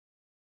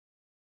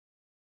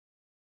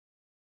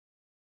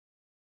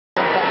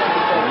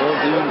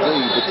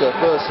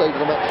first save of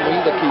the match from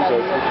either keeper.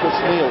 It's Chris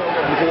Neal.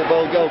 Before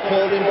ball goal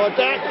curled in by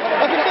Dak.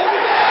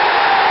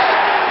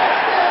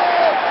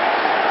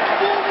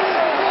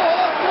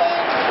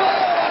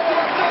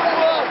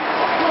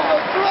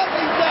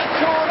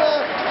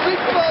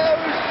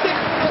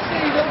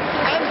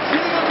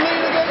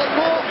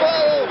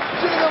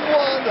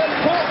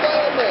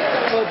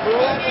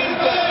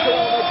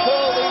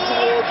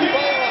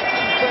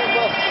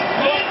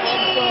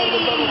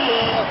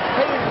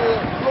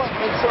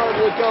 Side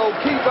of the goal,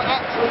 keeper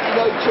absolutely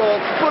no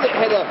chance, bullet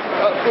header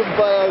from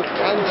Bayo,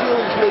 and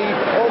Gills lead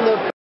on the...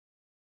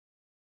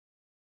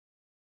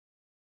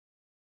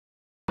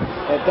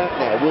 That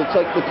now will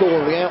take the corner,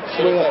 the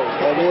outswinger,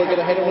 we're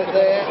going to head on it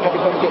there, if we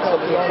get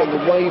something taken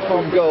away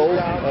from goal,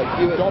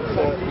 Hewitt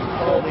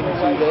turning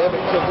into there,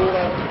 but the ball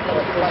out,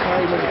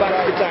 Harryman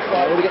back to Dak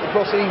now, will he get the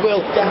cross, he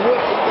will,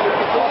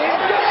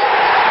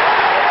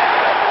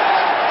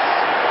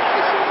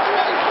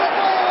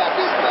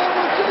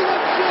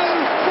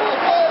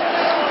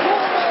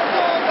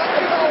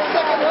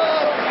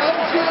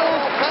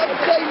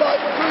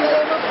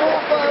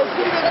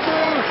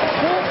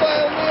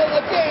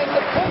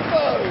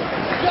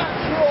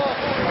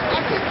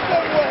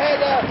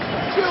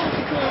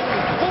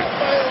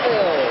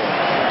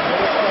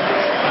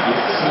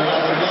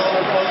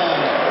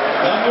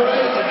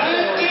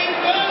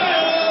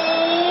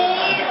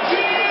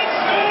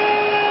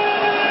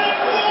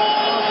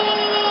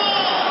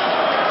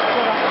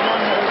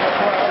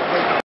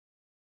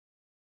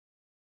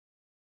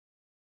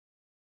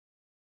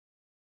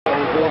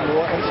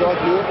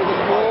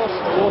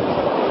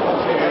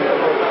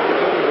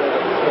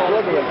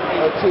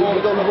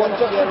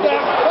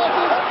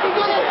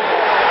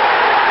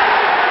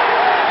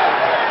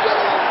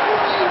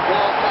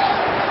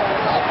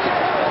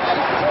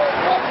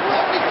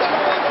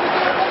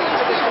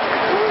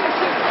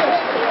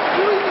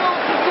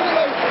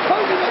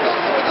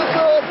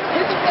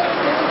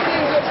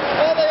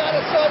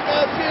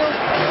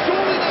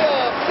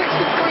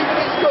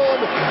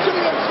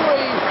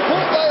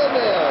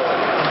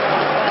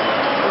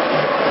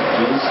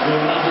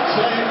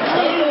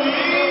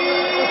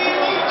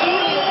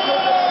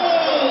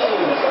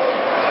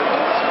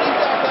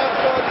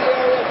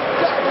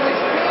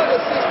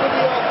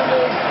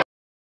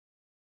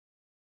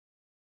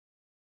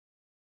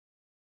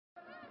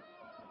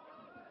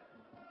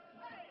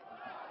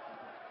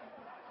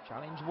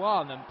 Challenge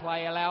won and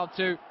play allowed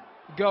to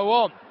go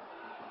on.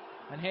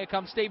 And here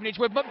comes Stevenage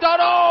with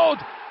McDonald!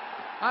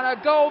 And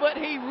a goal that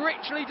he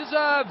richly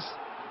deserves.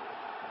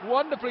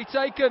 Wonderfully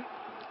taken.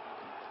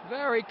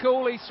 Very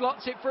cool, he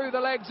slots it through the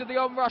legs of the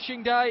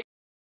onrushing day.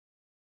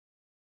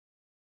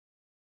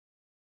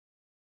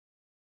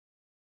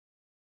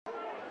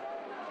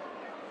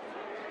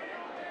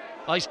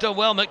 He's done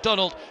well,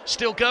 McDonald,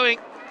 still going.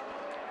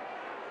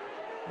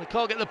 They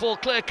can't get the ball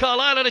clear.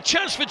 Carlisle, and a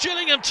chance for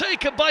Gillingham,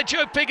 taken by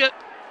Joe Pigott.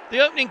 The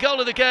opening goal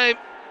of the game.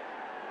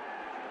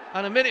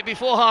 And a minute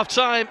before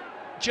half-time,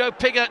 Joe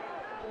Pigott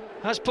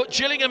has put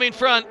Gillingham in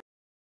front.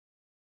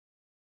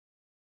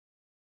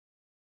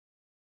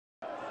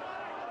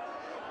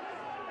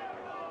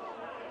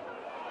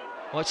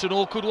 Oh, it's an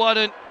awkward one,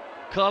 and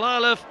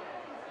Carlisle have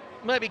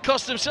maybe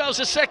cost themselves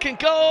a second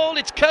goal.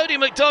 It's Cody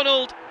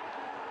McDonald.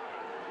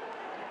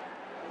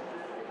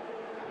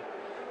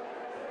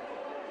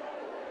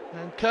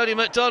 And Cody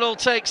McDonald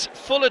takes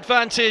full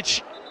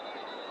advantage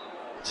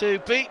to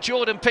beat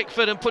Jordan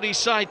Pickford and put his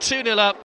side 2-0 up.